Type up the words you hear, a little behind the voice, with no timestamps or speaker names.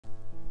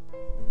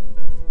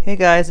Hey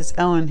guys, it's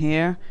Ellen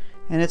here,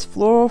 and it's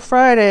Floral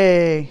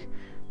Friday.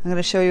 I'm going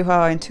to show you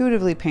how I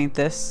intuitively paint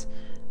this.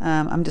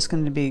 I'm just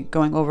going to be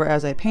going over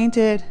as I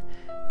painted.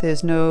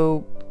 There's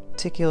no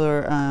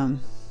particular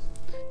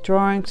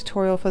drawing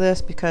tutorial for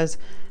this because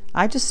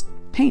I just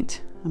paint.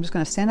 I'm just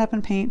going to stand up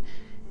and paint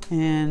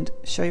and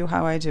show you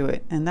how I do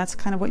it. And that's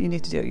kind of what you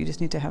need to do. You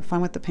just need to have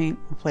fun with the paint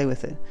and play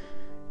with it.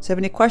 So if you have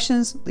any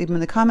questions, leave them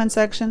in the comment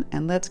section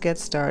and let's get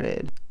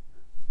started.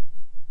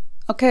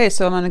 Okay,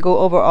 so I'm going to go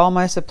over all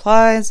my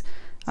supplies.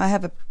 I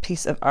have a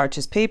piece of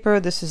Arches paper.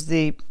 This is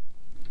the,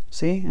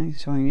 see, I'm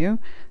showing you,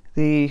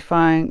 the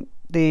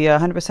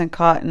 100%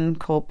 cotton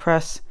cold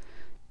press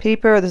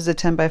paper. This is a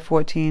 10 by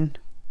 14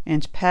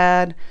 inch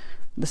pad.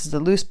 This is a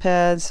loose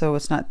pad, so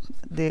it's not,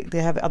 they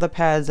have other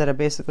pads that are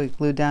basically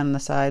glued down on the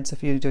side, so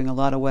if you're doing a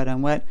lot of wet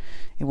on wet,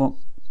 it won't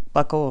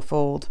buckle or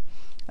fold.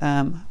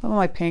 Some of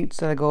my paints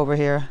that I go over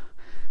here,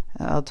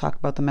 I'll talk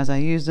about them as I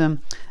use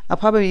them. I'll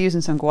probably be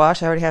using some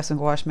gouache. I already have some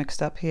gouache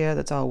mixed up here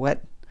that's all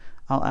wet,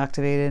 all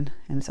activated.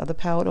 And this other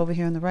palette over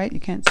here on the right, you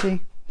can't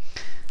see.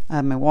 I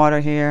have my water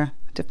here,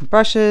 different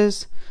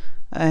brushes.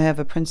 I have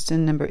a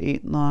Princeton No.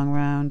 8 long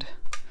round.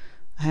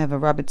 I have a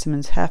Robert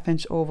Simmons 1/2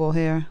 inch oval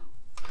here.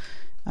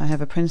 I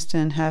have a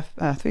Princeton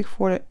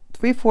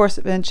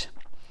 3/4 inch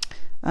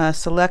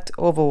select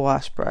oval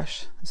wash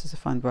brush. This is a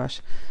fun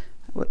brush.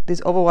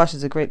 These oval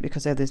washes are great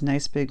because they have this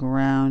nice big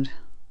round,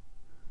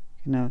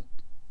 you know,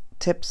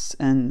 tips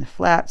and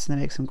flats, and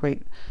they make some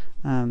great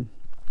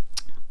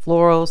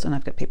florals. And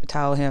I've got paper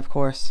towel here, of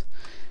course.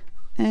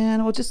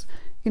 And we'll just,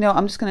 you know,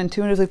 I'm just going to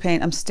intuitively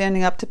paint. I'm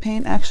standing up to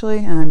paint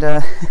actually, and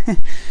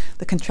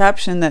the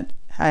contraption that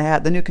I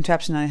have, the new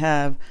contraption I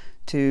have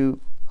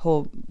to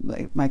hold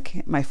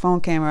my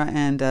phone camera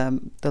and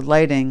the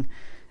lighting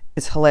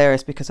is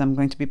hilarious because I'm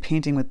going to be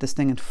painting with this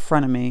thing in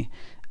front of me.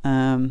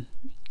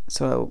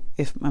 So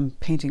if I'm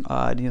painting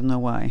odd, you'll know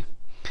why.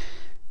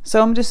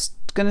 So I'm just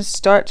going to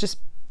start just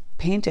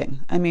painting.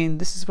 I mean,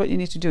 this is what you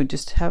need to do.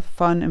 Just have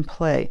fun and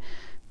play.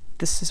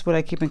 This is what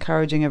I keep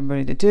encouraging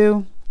everybody to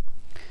do.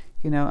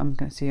 You know, I'm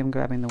going to see, I'm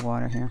grabbing the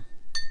water here.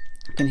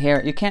 You can hear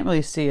it. You can't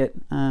really see it.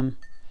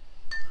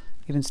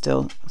 Even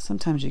still,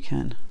 sometimes you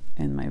can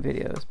in my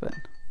videos, but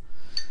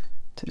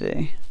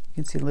today you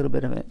can see a little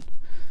bit of it.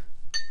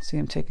 See,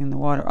 I'm taking the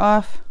water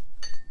off,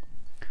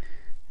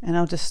 and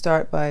I'll just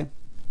start by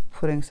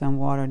putting some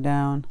water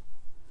down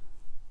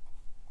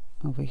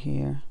over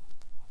here.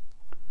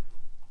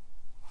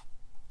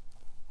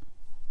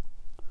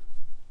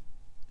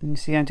 And you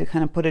see, I have to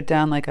kind of put it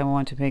down like I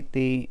want to make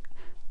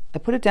I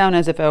put it down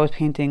as if I was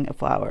painting a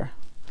flower.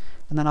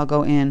 And then I'll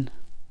go in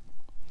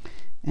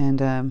and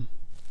I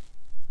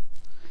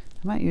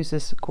might use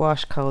this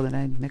gouache color that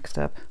I mixed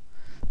up.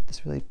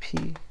 This really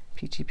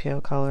peachy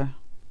pale color.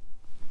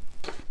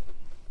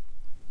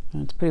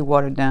 And it's pretty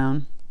watered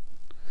down.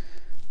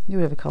 Do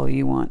whatever color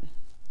you want.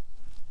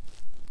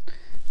 It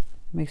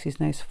makes these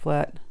nice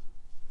flat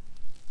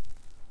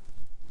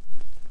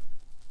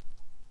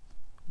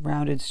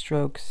rounded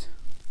strokes.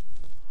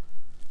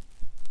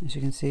 As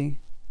you can see,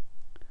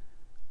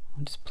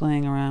 I'm just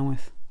playing around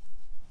with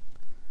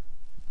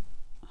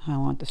how I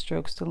want the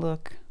strokes to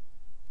look.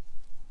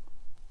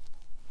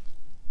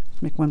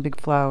 Make one big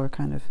flower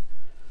kind of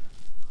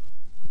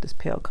with this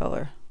pale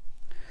color.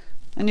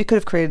 And you could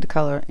have created the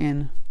color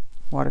in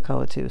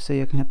watercolor too, so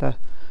you can hit the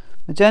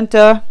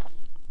magenta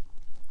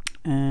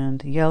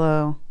and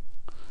yellow.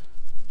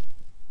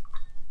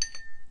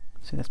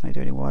 See, that's my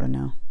dirty water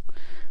now.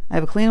 I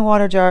have a clean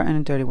water jar and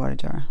a dirty water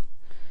jar.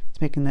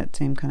 It's making that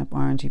same kind of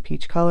orangey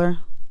peach color.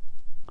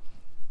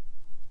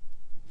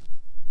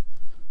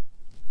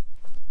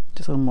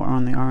 Just a little more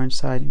on the orange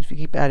side. If you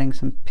keep adding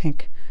some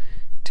pink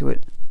to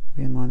it,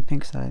 it'll be more on the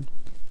pink side.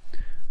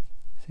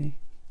 See?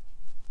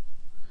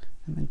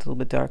 And then it's a little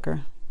bit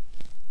darker.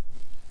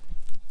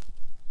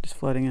 Just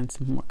flooding in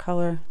some more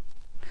color.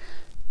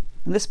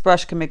 And this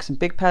brush can make some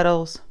big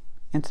petals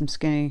and some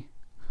skinny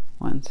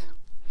ones.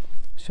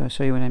 So I'll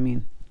show you what I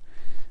mean.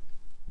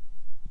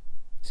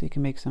 So you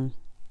can make some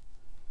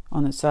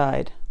on the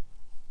side.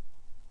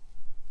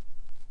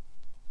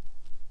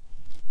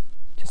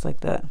 Just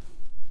like that.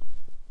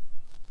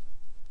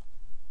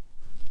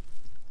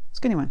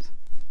 Skinny ones.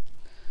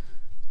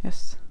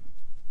 Yes.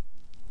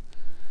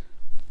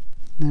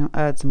 Now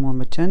add some more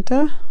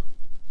magenta.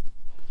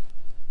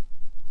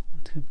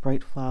 To a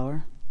bright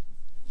flower.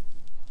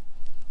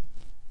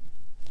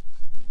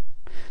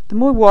 The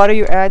more water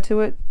you add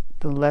to it,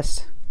 the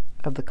less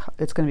of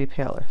it's going to be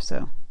paler.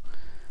 So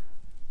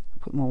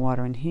put more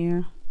water in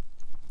here,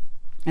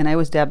 and I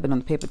always dab it on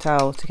the paper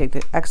towel to take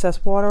the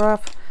excess water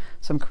off.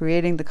 So I'm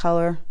creating the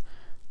color,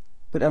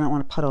 but I don't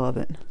want a puddle of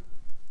it.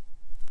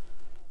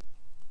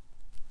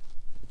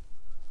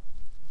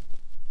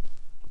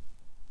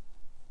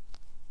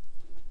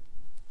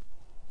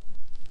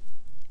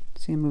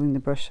 See, I'm moving the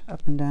brush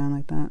up and down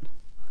like that.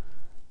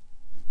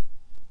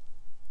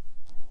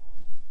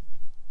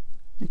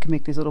 You can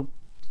make these little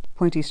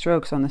pointy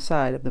strokes on the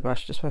side of the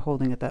brush just by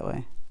holding it that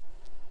way.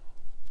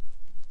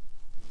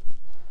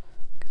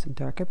 Get some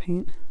darker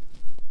paint.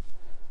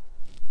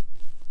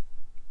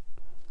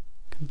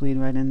 bleed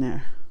right in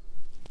there.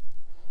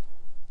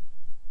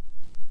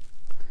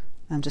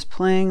 I'm just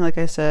playing, like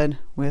I said,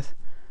 with,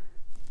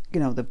 you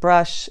know, the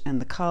brush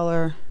and the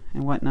color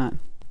and whatnot.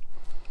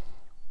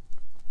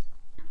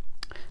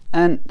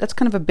 And that's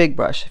kind of a big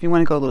brush. If you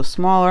want to go a little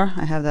smaller,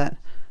 I have that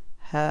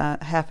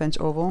half-inch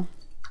oval.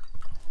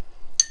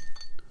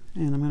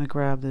 And I'm going to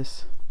grab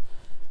this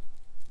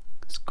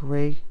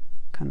gray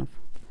kind of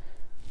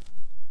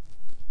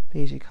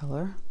beigey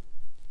color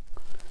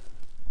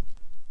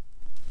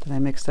that I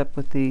mixed up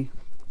with the,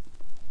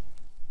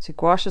 see,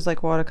 gouache is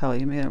like watercolor.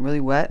 You made it really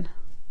wet.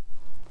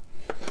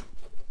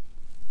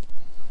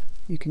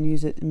 You can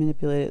use it and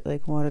manipulate it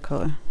like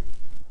watercolor.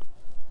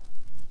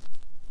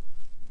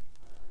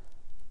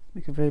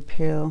 Make it very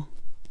pale,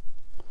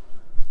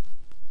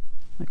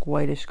 like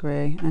whitish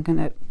gray. I can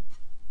add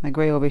my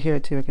gray over here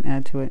too. I can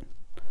add to it.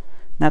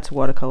 And that's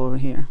watercolor over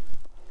here.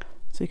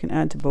 So you can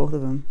add to both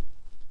of them.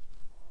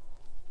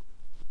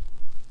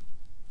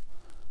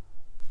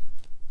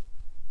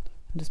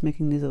 I'm just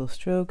making these little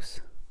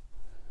strokes,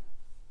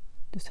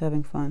 just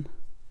having fun.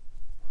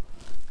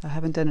 I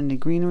haven't done any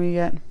greenery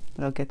yet,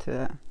 but I'll get to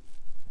that.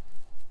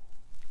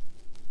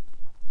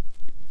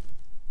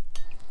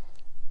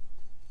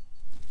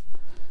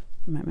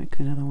 I might make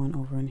another one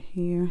over in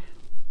here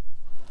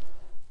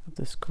of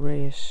this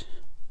grayish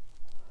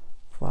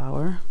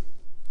flower.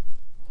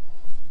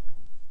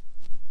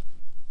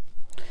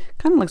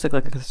 Kind of looks like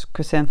a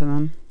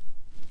chrysanthemum.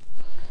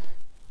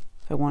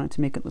 If I wanted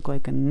to make it look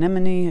like an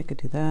anemone, I could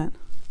do that.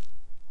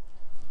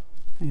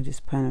 I can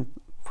just kind of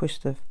push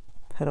the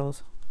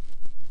petals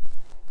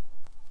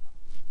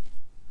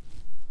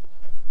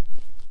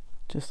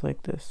just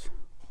like this,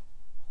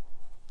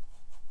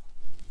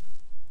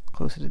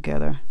 closer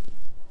together.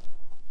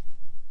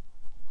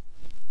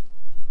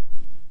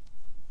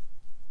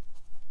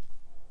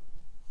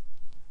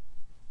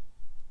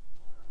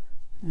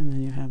 And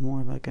then you have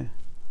more of like a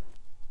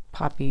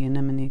poppy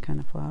anemone kind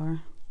of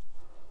flower.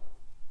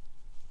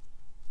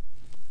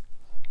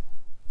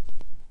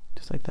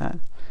 Just like that.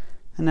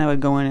 And I would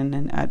go in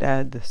and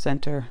add the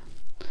center.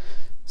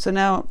 So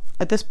now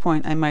at this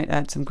point I might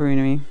add some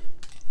greenery.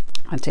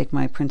 I'd take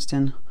my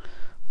Princeton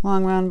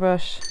long round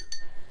brush.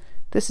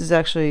 This is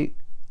actually,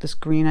 this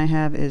green I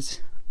have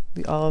is,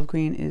 the olive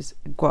green is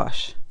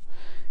gouache.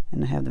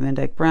 And I have the Van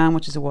Dyke brown,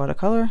 which is a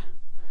watercolor.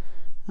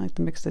 I like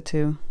to mix the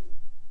two.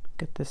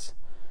 Get this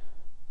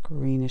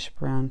greenish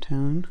brown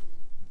tone.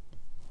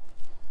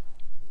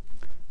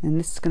 And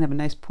this is going to have a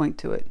nice point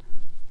to it.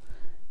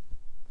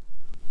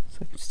 So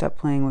I can stop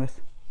playing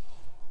with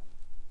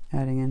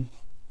adding in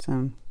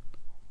some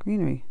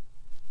greenery.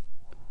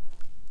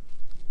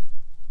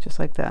 Just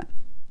like that.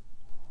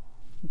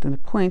 Then the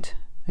point,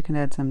 I can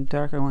add some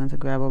darker ones. I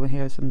grab over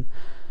here some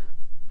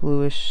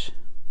bluish,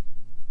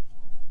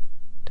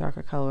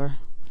 darker color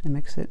and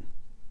mix it.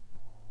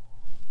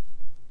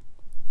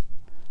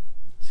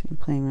 See, I'm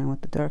playing around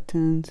with the dark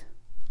tones.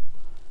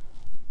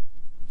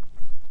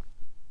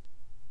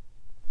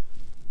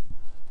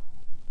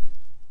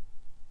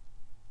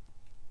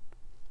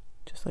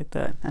 Just like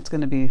that. That's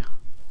going to be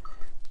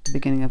the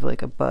beginning of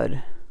like a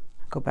bud.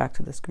 Go back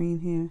to the screen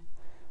here.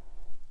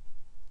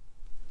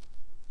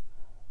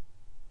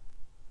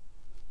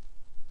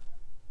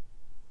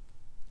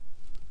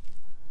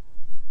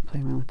 Play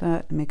around with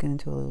that and make it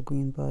into a little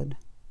green bud.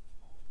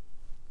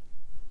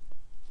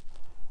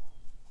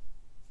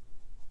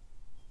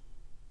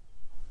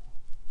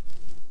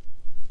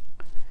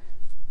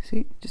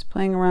 See, just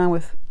playing around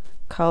with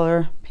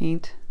color,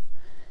 paint,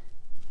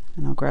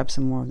 and I'll grab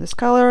some more of this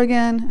color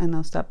again and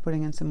I'll stop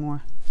putting in some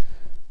more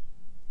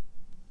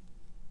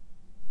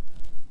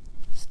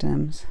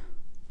stems.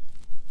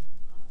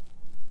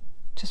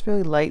 Just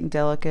really light and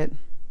delicate.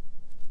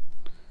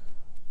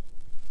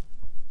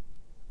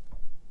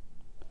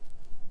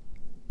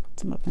 Put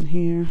some up in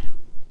here.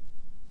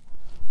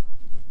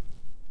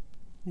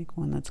 Make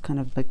one that's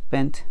kind of like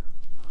bent.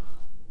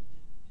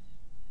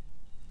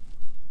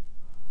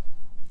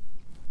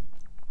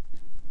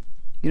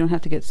 You don't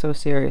have to get so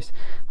serious.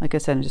 Like I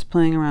said, I'm just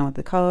playing around with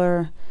the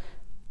color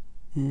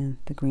and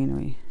the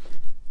greenery.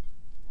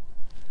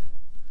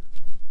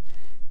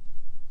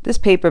 This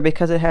paper,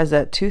 because it has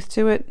that tooth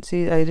to it,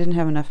 see, I didn't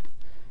have enough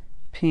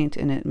paint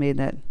and it made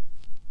that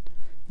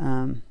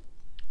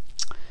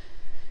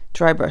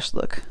dry brush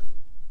look.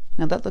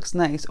 Now that looks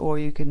nice, or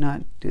you could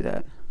not do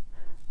that.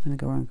 I'm going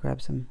to go and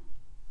grab some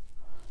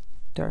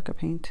darker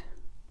paint.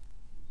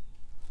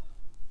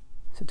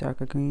 It's a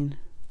darker green.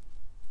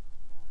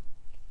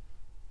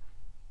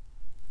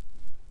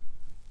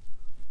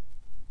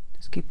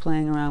 Just keep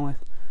playing around with.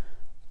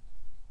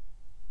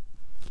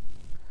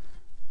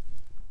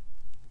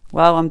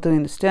 While I'm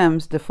doing the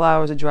stems, the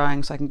flowers are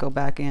drying, so I can go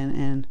back in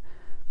and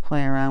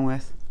play around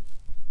with.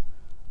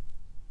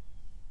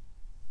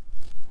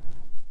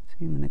 So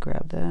I'm going to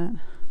grab that.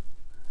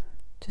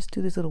 Just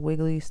do these little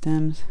wiggly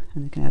stems,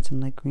 and you can add some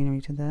light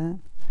greenery to that.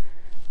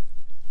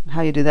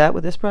 How you do that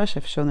with this brush,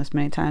 I've shown this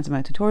many times in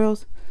my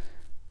tutorials.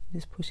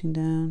 Just pushing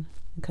down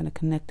and kind of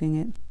connecting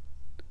it.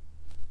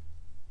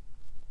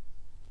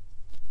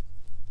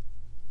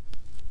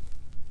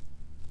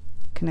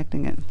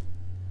 connecting it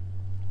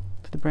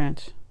to the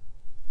branch.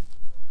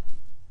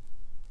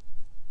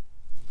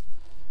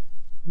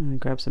 I'm going to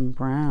grab some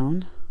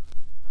brown,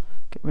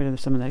 get rid of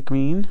some of that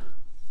green.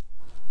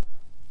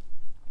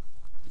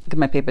 Look at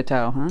my paper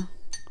towel, huh?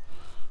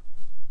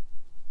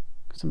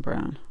 Some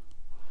brown.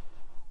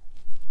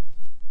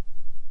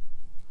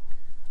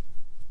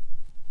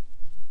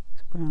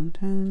 Some brown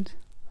tones.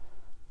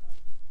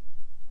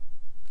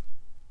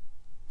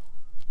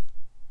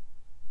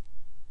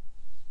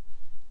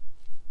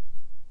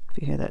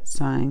 If you hear that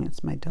sighing,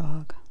 it's my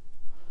dog.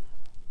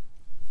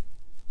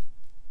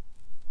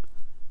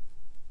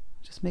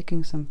 Just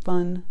making some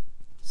fun,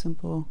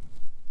 simple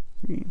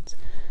greens.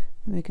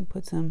 And we can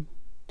put some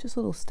just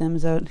little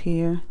stems out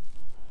here.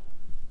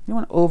 You don't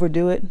want to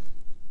overdo it. You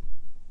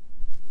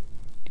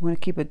want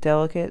to keep it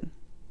delicate.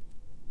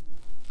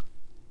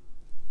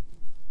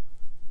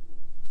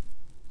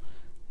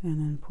 And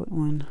then put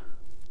one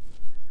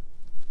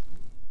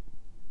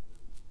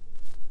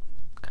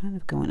kind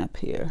of going up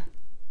here.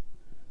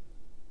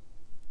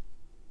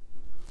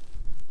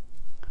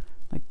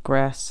 Like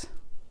grass.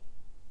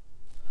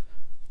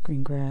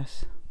 Green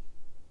grass.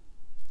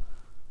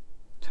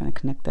 Trying to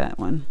connect that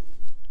one.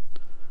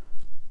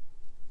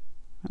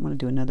 I want to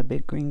do another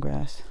big green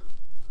grass.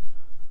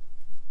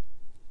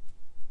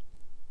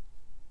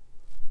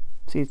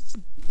 See,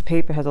 the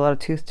paper has a lot of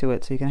tooth to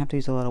it, so you're going to have to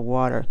use a lot of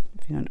water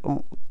if you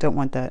don't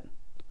want that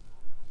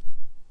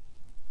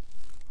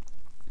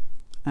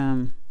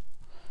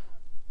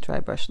dry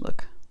brush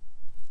look.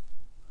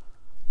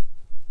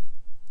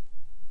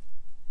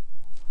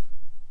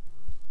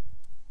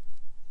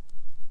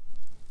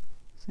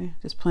 See,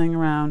 just playing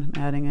around,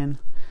 adding in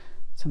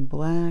some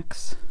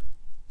blacks.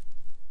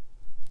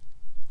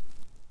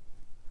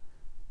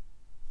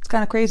 It's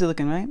kind of crazy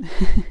looking, right?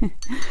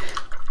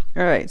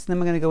 Alright, so then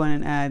we're going to go in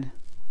and add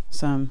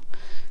some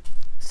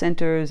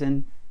centers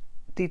and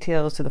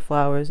details to the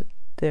flowers.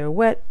 They're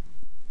wet.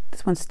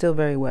 This one's still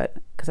very wet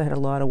because I had a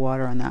lot of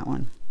water on that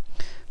one.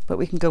 But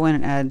we can go in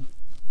and add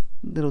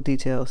little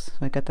details.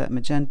 So I got that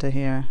magenta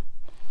here.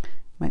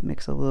 Might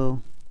mix a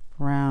little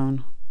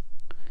brown.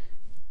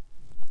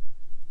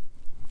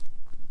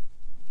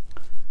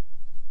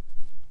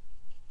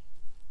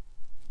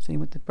 See,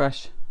 with the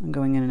brush, I'm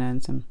going in and adding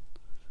some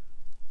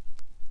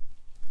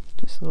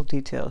just little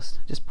details.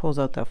 Just pulls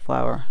out that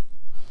flower.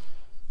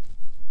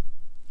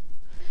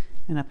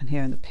 And up in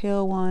here in the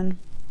pale one,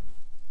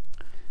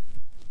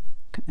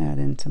 can add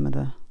in some of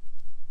the,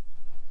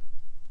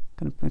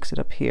 gonna mix it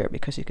up here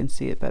because you can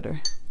see it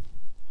better.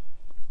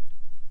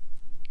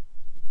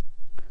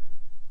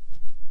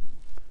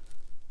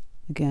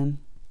 Again,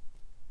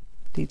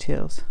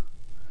 details.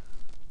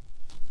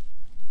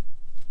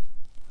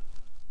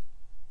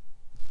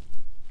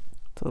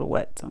 It's a little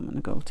wet, so I'm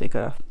gonna go take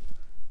off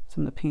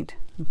some of the paint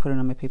and put it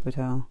on my paper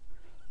towel.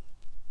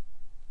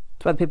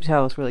 That's why the paper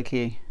towel is really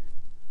key.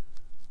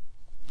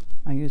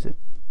 I use it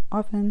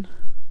often.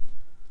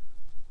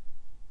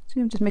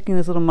 See, I'm just making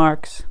these little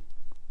marks,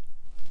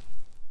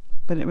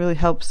 but it really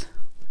helps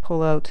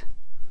pull out.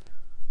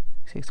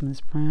 Take some of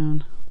this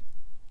brown.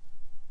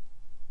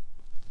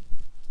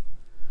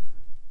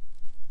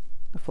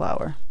 The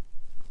flower.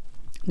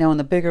 Now on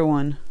the bigger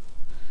one,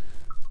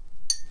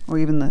 or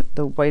even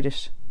the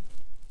whitish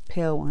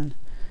pale one,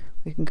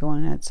 we can go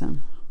on and add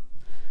some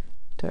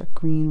dark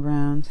green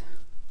browns.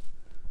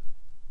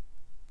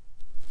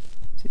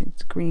 See,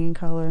 it's green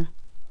color.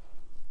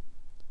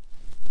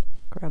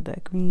 Grab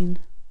that green.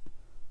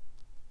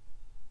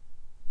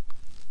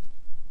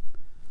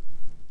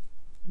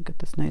 Get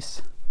this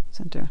nice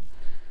center.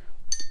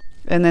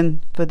 And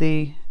then for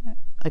the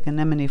like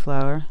anemone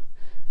flower,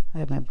 I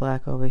have my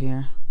black over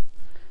here.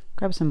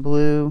 Grab some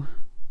blue,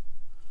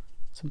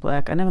 some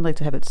black. I never like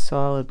to have it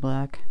solid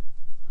black.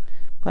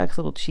 Black's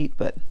a little cheap,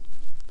 but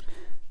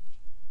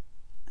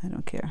I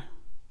don't care.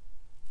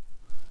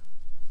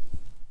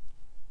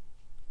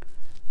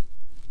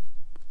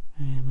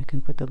 And we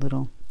can put the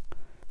little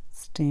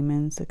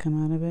stamens that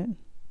come out of it.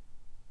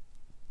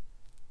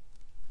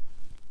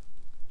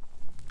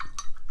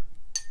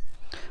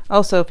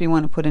 Also, if you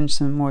want to put in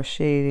some more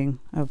shading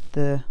of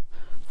the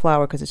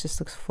flower, because it just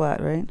looks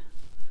flat, right?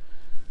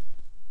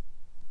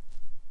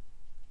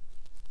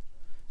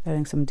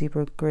 Adding some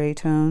deeper gray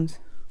tones.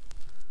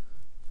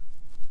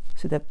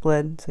 See that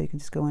bled, so you can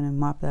just go in and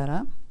mop that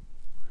up.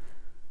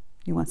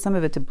 You want some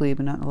of it to bleed,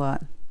 but not a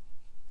lot.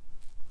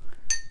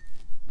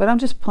 But I'm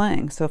just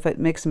playing, so if it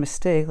makes a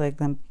mistake, like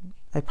then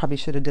I probably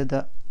should have did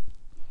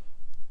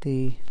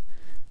the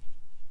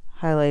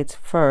highlights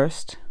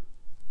first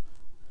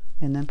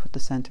and then put the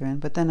center in,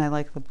 but then I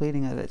like the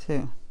bleeding of it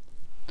too.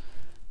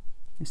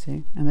 You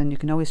see? And then you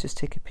can always just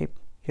take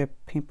your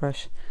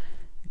paintbrush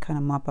and kind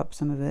of mop up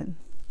some of it,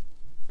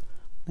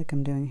 like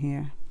I'm doing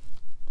here,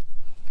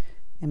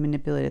 and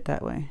manipulate it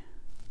that way.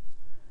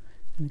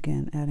 And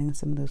again, adding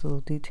some of those little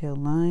detailed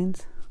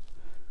lines.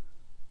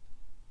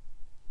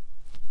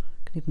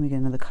 Could even get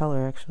another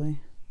color actually.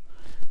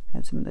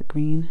 Add some of the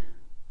green.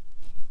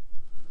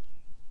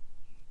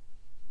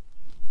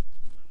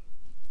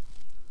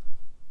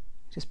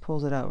 Just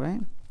pulls it out,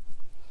 right?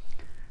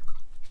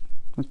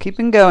 We're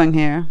keeping going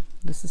here.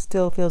 This is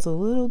still feels a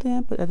little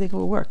damp, but I think it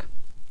will work.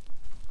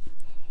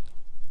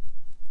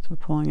 So we're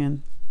pulling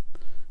in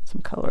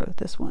some color with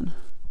this one.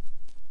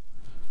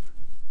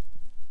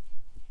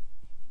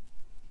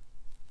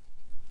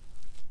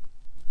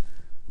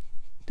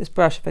 This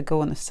brush, if I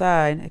go on the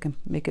side, I can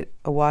make it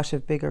a wash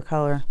of bigger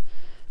color,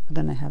 but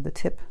then I have the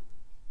tip,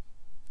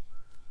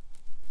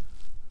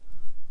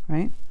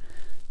 right,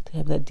 to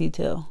have that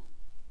detail.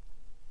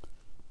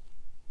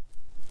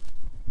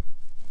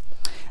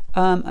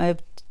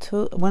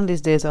 One of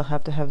these days I'll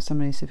have to have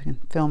somebody see if you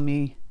can film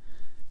me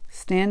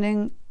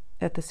standing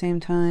at the same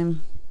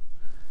time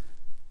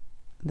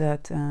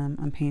that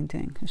I'm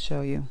painting to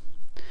show you.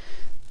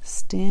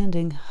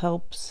 Standing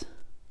helps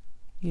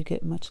you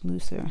get much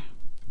looser.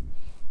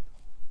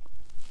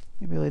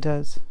 It really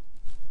does.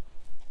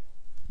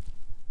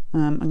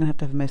 I'm gonna have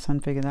to have my son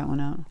figure that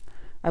one out.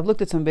 I've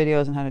looked at some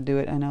videos on how to do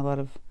it. I know a lot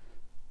of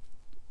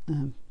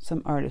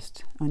some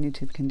artists on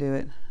YouTube can do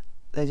it.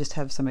 They just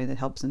have somebody that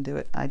helps them do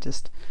it. I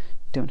just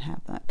don't have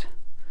that.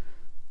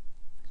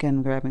 Again,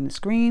 I'm grabbing the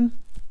screen.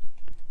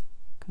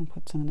 Gonna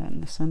put some of that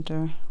in the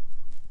center.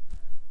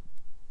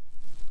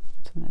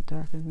 Some of that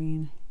darker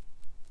green.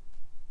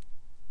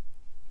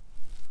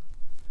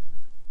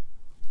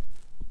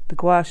 The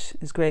gouache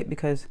is great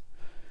because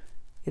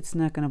it's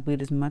not going to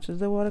bleed as much as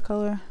the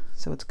watercolor,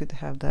 so it's good to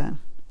have that.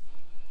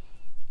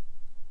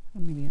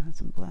 Maybe I'll have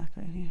some black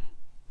right here.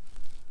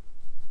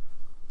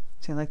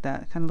 See, I like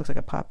that. It kind of looks like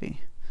a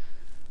poppy.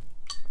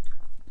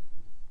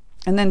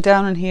 And then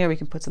down in here we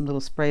can put some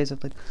little sprays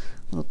of like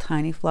little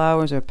tiny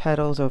flowers or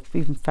petals or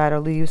even fatter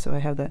leaves. So I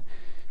have that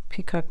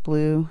peacock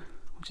blue,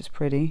 which is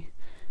pretty.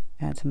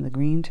 Add some of the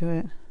green to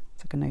it.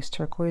 It's like a nice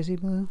turquoisey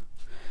blue.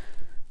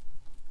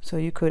 So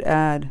you could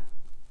add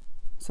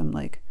some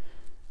like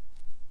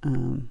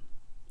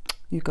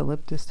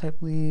eucalyptus type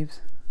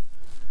leaves,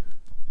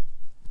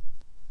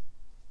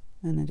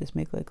 and then just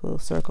make like little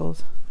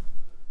circles.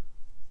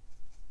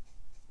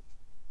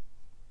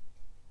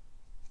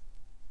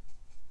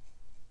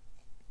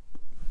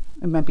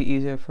 It might be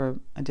easier for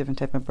a different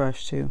type of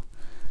brush too,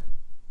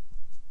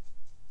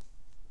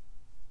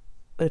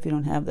 but if you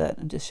don't have that,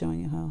 I'm just showing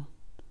you how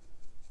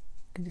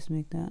you can just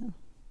make that,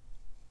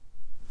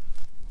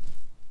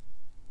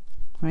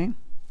 right?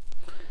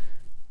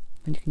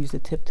 And you can use the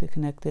tip to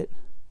connect it.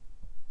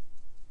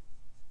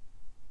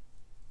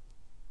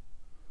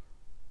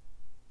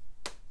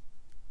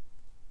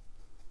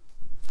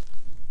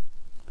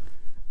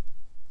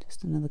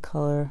 Just another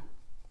color.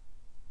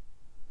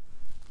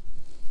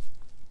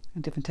 A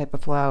different type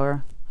of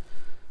flower.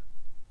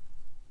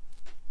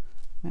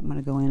 Might want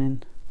to go in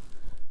and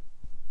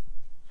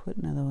put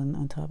another one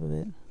on top of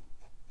it.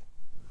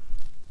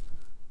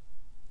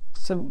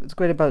 So what's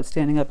great about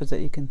standing up is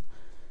that you can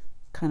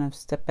kind of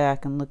step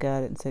back and look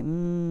at it and say,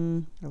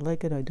 I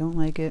like it, or I don't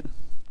like it.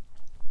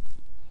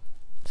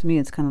 To me,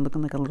 it's kind of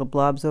looking like a little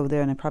blobs over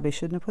there, and I probably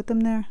shouldn't have put them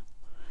there,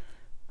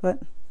 but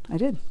I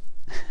did.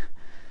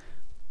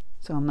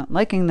 So I'm not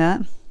liking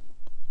that,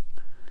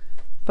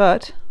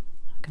 but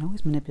I can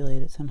always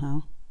manipulate it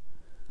somehow.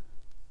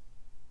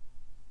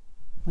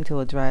 Wait till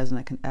it dries and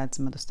I can add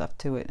some other stuff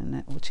to it, and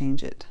that will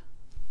change it.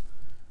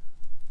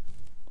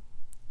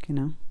 You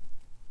know?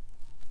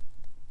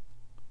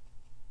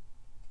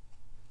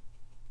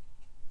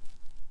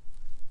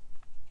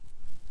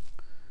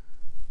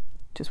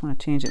 Just want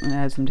to change it and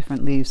add some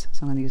different leaves.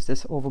 So I'm going to use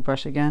this oval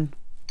brush again.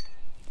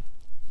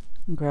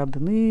 And grab the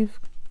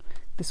leaf,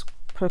 this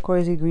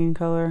turquoisey green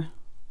color.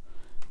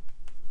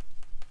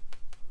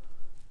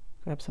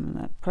 Grab some of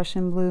that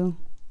Prussian blue.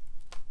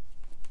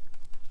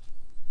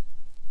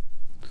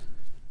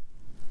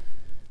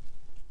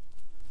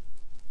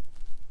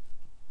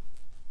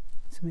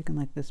 So making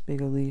like this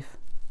bigger leaf.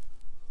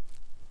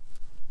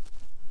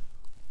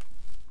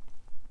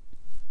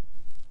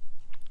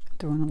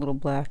 Throw in a little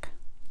black.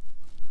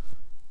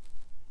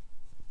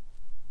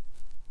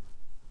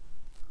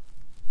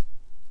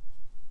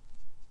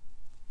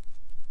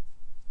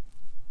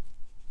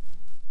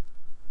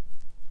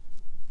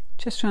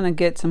 Just trying to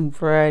get some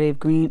variety of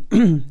green,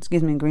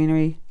 excuse me,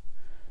 greenery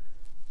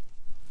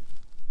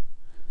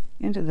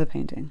into the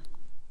painting.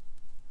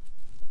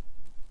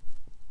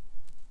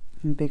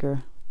 And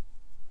bigger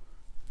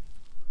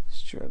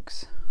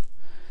strokes.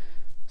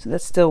 So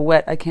that's still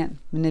wet. I can't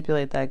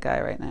manipulate that guy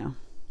right now.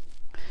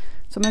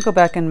 So I'm gonna go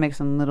back and make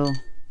some little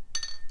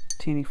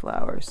teeny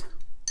flowers.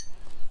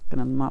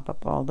 Gonna mop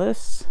up all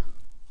this.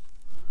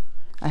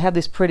 I have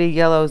these pretty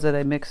yellows that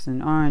I mixed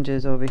in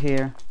oranges over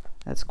here.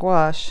 That's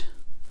gouache.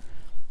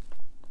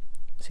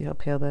 See how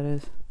pale that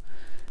is?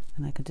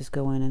 And I could just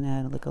go in and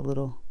add like a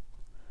little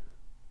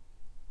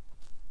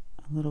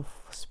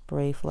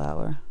spray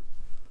flower.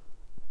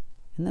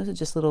 And those are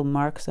just little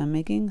marks I'm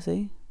making,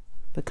 see?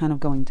 But kind of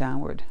going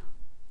downward.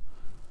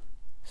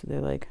 So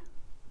they're like,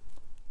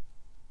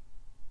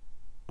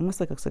 almost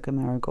like looks like a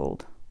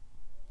marigold.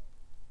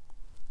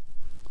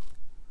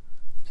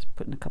 Just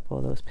putting a couple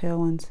of those pale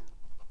ones.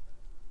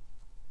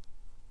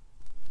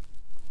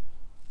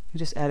 You're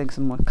just adding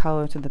some more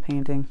color to the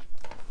painting.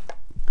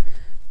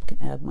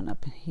 add one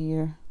up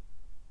here.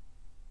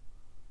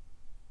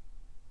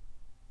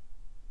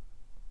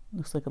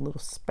 Looks like a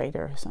little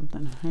spider or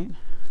something, right?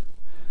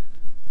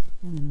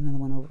 And then another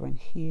one over in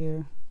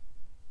here.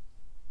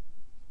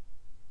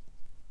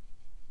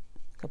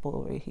 A couple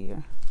over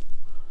here.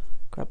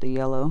 Grab the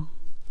yellow.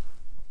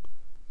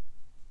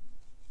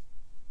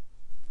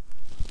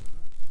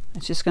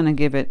 It's just going to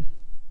give it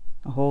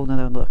a whole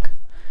nother look.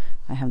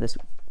 I have this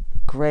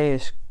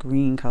grayish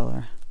green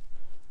color.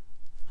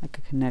 I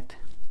could connect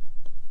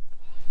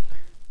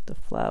the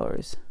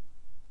flowers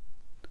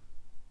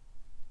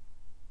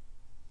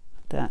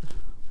like that.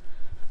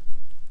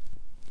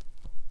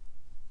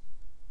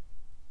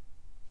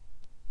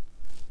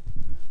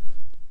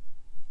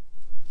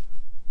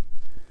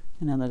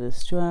 And now that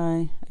it's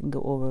dry, I can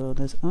go over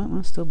this. Oh,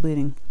 I'm still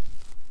bleeding.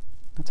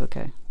 That's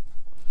okay.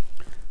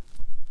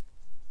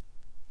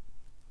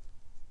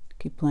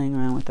 Keep playing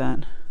around with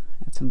that.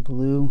 Add some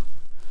blue.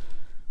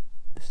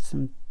 This is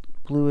some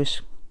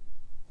bluish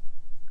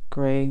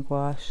gray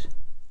wash.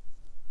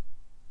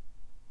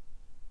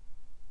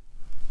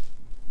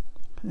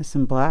 There's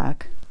some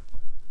black.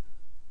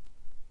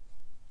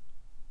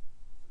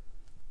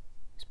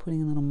 Just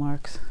putting in little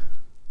marks.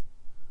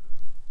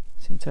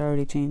 See, it's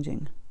already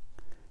changing.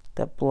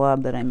 That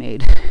blob that I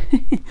made.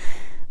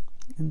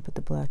 And put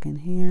the black in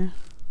here.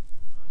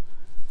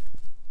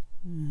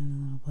 And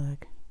a little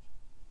black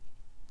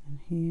in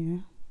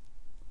here.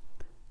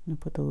 And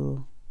put the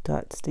little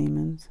dot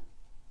stamens.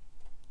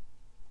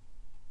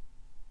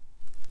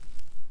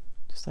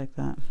 Just like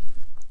that.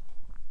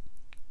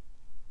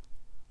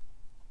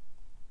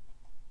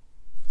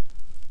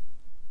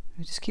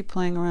 I just keep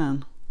playing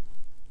around.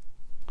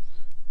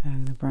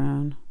 Adding the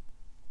brown.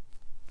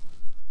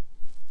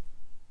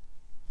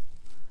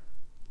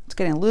 It's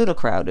getting a little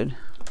crowded.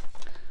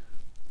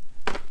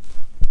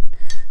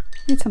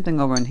 Need something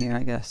over in here,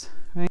 I guess,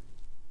 right?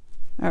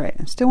 Alright,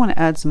 I still want to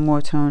add some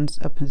more tones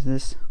up into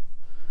this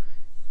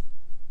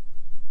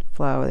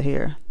flower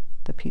here,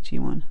 the peachy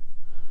one.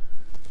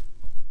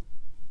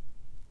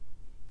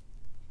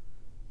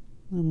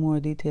 A little more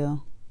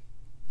detail.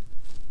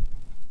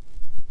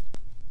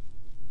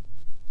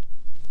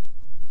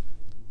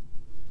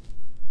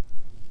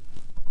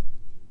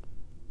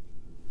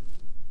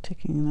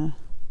 Taking the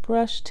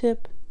brush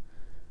tip,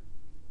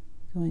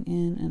 going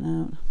in and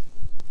out.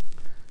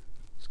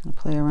 Just going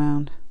to play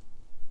around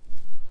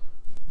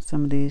with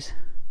some of these,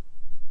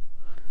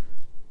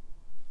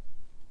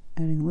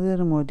 adding a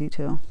little more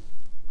detail.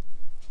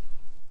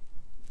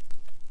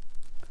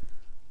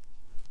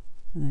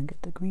 And then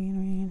get the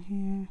greenery in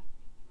here.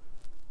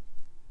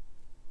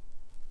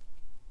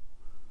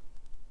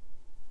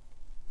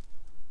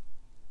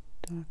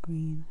 Dark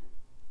green.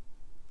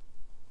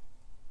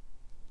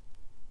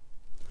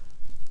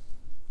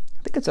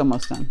 I think it's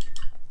almost done.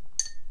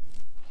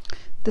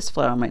 This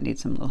flower might need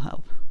some little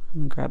help. I'm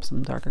going to grab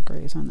some darker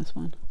grays on this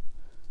one.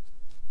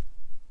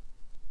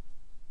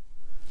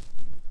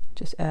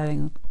 Just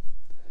adding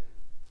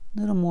a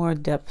little more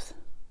depth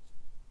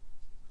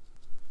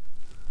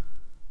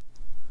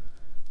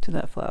to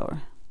that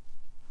flower.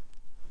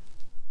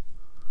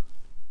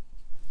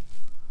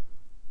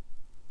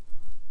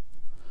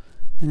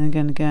 And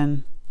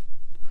again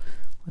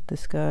with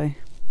this guy.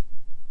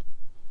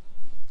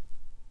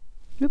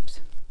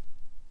 Oops.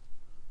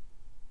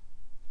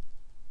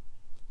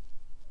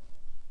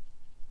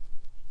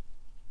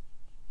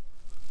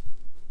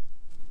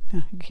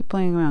 Yeah, you keep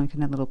playing around. You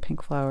can add little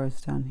pink flowers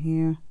down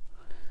here.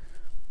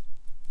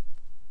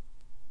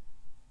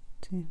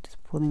 See,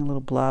 just putting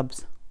little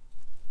blobs.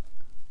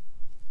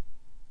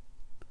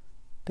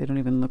 They don't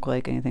even look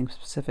like anything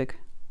specific,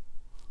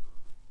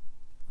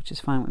 which is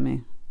fine with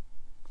me.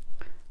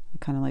 I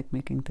kind of like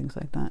making things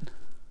like that.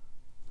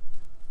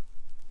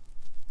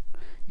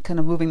 You're kind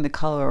of moving the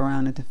color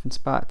around in different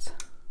spots.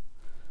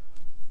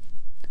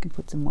 You can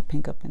put some more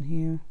pink up in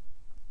here. You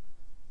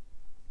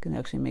can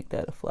actually make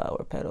that a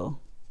flower petal.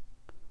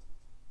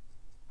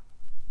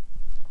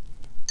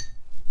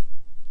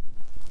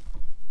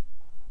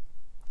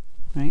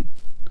 Right?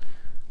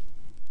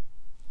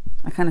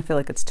 I kind of feel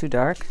like it's too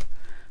dark,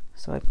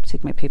 so I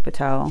take my paper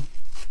towel.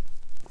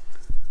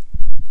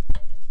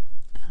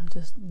 I'll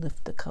just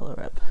lift the color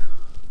up.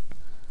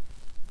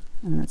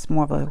 And it's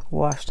more of a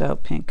washed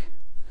out pink.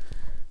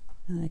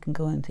 And I can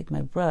go in and take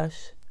my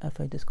brush,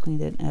 after I just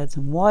cleaned it, and add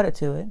some water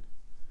to it,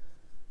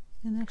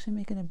 and actually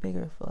make it a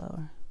bigger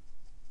flower.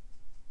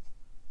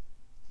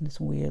 And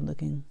this weird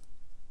looking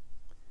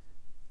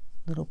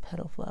little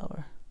petal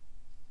flower.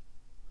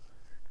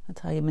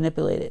 That's how you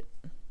manipulate it.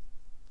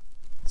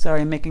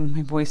 Sorry, I'm making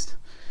my voice,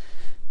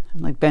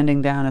 I'm like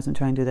bending down as I'm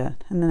trying to do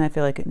that. And then I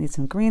feel like it needs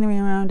some greenery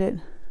around it.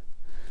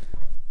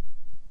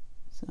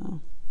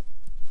 So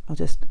I'll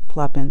just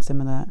plop in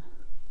some of that.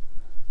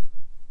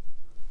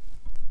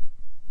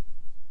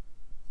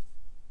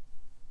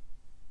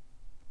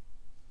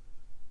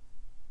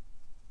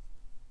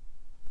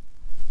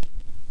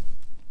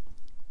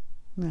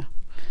 Yeah,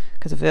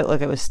 because I felt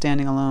like I was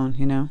standing alone,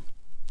 you know?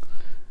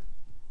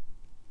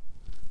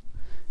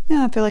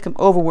 Yeah, I feel like I'm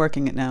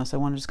overworking it now, so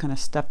I want to just kind of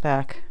step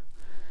back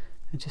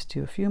And just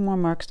do a few more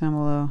marks down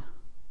below.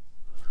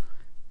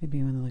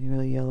 Maybe with a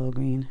really yellow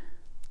green.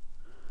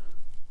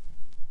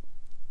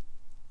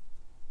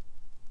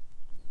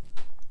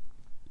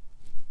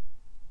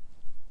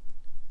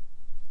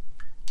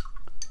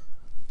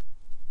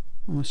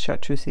 Almost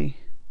chartreusey.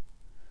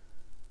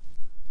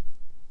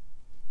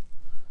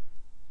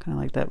 Kind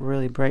of like that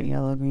really bright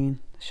yellow green,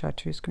 the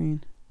chartreuse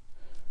green.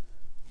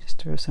 Just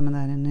throw some of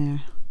that in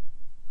there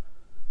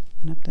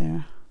and up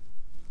there.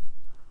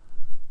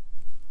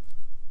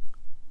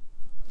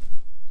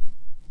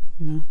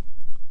 You know,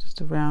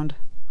 just around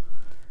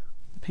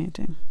the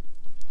painting.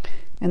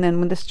 And then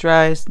when this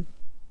dries,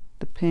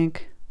 the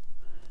pink,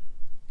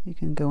 you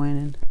can go in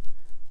and,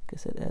 like I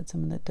said, add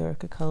some of that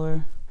darker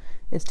color.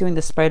 It's doing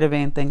the spider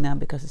vein thing now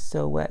because it's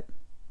so wet.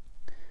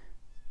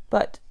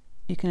 But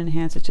you can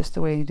enhance it just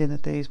the way you did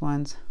with these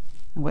ones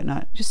and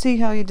whatnot. Just see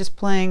how you're just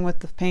playing with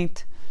the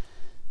paint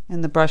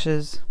and the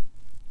brushes,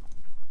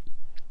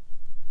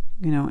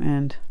 you know,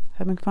 and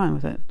having fun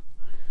with it.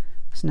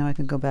 So now I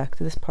can go back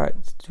to this part.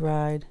 It's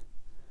dried.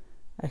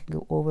 I can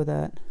go over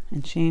that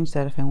and change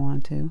that if I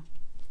want to.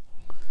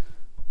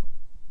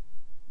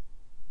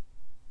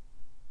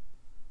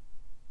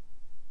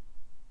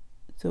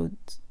 So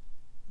it's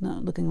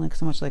not looking like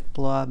so much like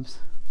blobs.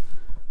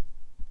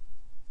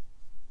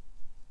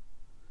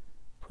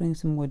 Putting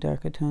some more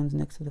darker tones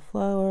next to the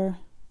flower.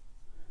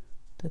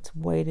 That's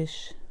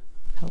whitish.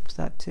 Helps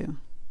that too.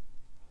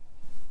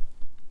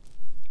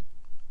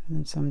 And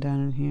then some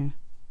down in here.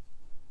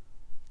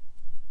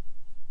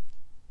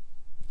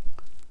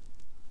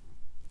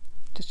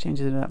 Just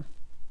changes it up.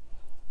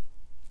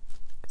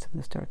 Get some of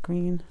this dark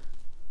green.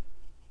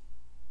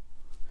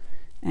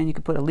 And you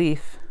could put a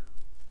leaf.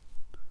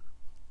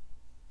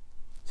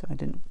 So I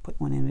didn't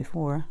put one in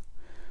before.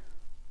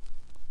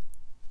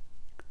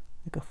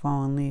 Like a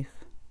fallen leaf.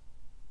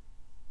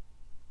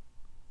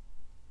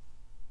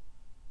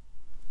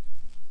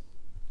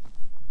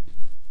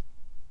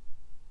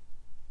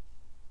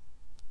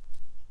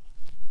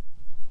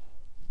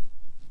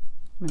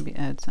 Maybe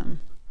add some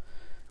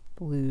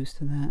blues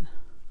to that.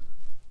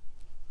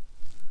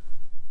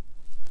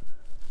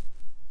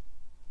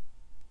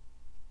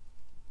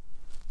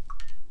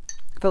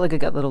 I felt like it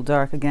got a little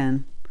dark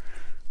again,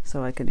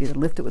 so I could either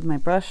lift it with my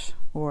brush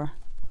or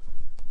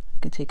I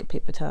could take a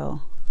paper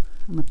towel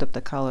and lift up the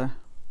color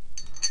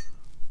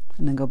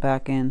and then go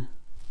back in,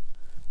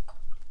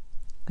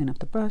 clean up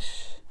the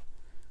brush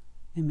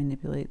and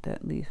manipulate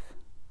that leaf.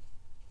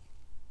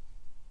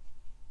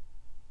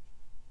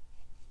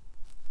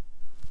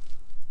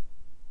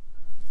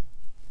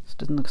 This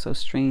doesn't look so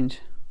strange.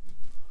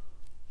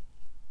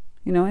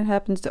 You know, it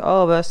happens to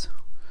all of us.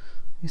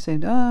 You say,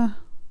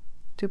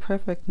 too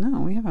perfect. No,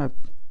 we have our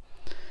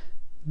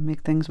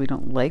make things we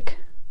don't like.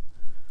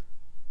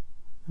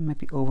 I might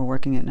be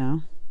overworking it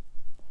now.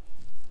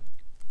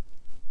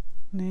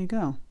 There you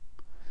go.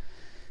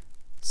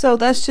 So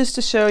that's just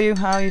to show you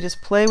how you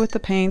just play with the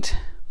paint,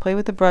 play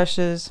with the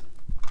brushes.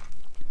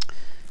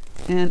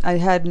 And I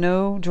had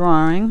no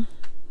drawing.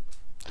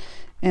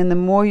 And the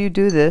more you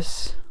do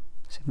this,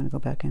 so I'm going to go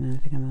back in and I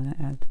think I'm going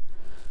to add.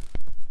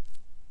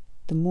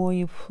 The more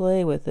you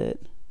play with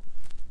it,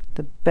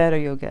 the better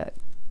you'll get.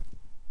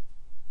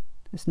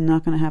 It's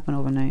not going to happen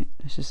overnight.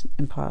 It's just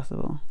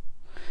impossible.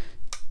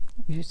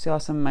 If you saw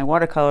some of my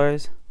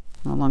watercolors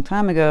a long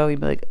time ago, you'd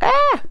be like,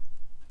 ah!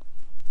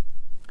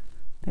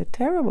 They're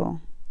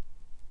terrible.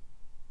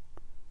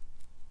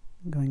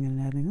 I'm going in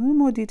and adding a little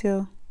more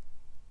detail.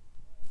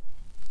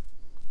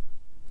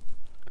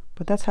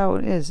 But that's how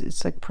it is.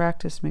 It's like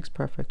practice makes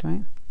perfect,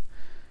 right?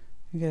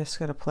 You just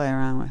got to play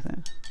around with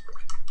it.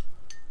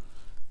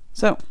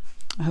 So,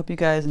 I hope you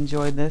guys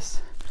enjoyed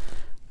this.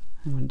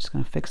 I'm just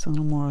going to fix a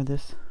little more of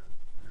this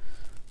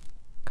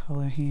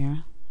color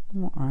here,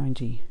 more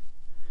orangey,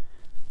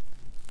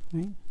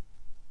 right?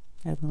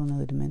 Add a little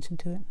another dimension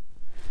to it.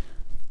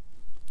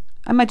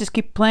 I might just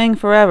keep playing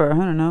forever. I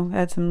don't know.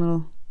 Add some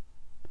little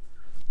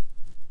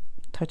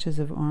touches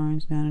of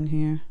orange down in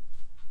here.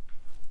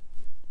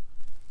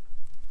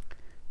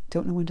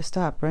 Don't know when to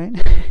stop, right?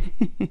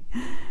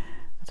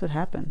 That's what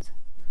happens.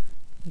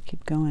 You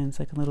keep going. It's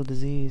like a little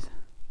disease.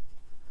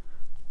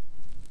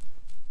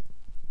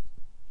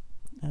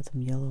 Add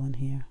some yellow in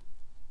here.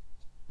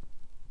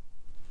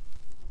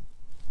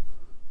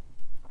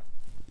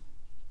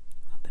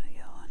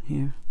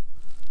 Here,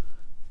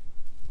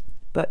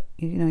 but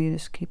you know, you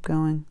just keep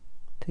going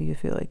till you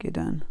feel like you're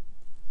done.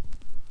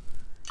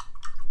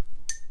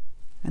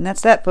 And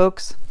that's that,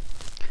 folks.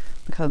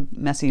 Look how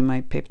messy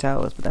my paper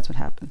towel is, but that's what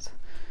happens.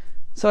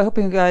 So I hope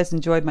you guys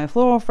enjoyed my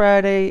Floral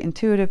Friday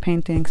intuitive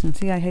paintings. And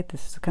see, I hate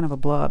this. It's kind of a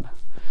blob.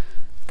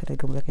 Could I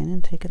go back in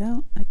and take it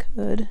out? I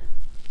could,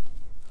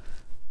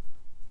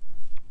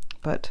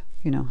 but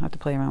you know, I have to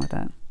play around with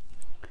that.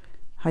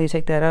 How you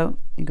take that out?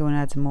 You go and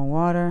add some more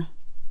water.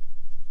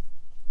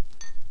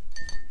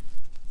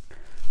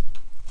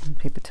 And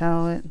paper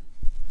towel it.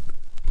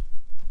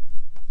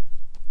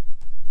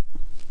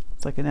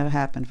 It's like it never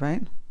happened,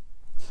 right?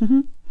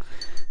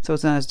 So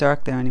it's not as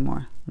dark there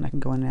anymore. And I can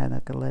go in and add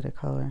like a lighter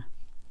color.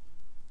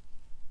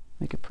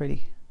 make it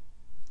pretty.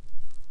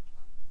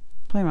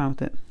 Play around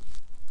with it.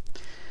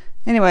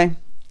 Anyway,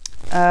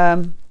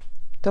 don't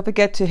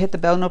forget to hit the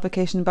bell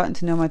notification button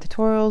to know my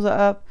tutorials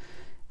are up,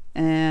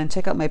 and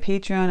check out my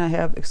Patreon. I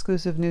have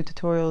exclusive new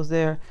tutorials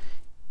there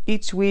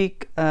each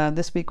week.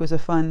 This week was a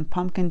fun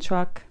pumpkin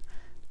truck.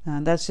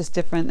 That's just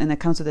different, and it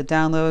comes with a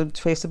download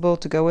traceable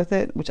to go with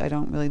it, which I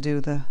don't really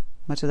do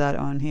much of that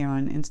on here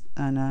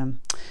on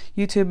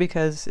YouTube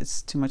because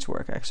it's too much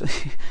work,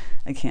 actually.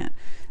 I can't.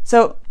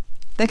 So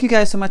thank you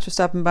guys so much for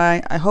stopping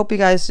by. I hope you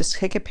guys just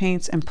take your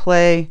paints and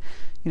play.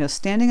 You know,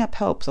 standing up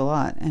helps a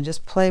lot, and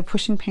just play,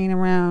 pushing paint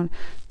around,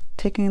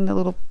 taking the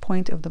little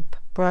point of the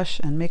brush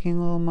and making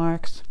little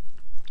marks.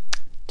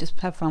 Just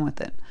have fun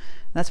with it.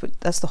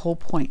 That's the whole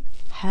point.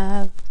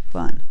 Have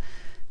fun.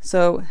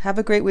 So have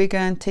a great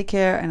weekend. Take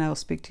care, and I will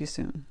speak to you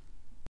soon.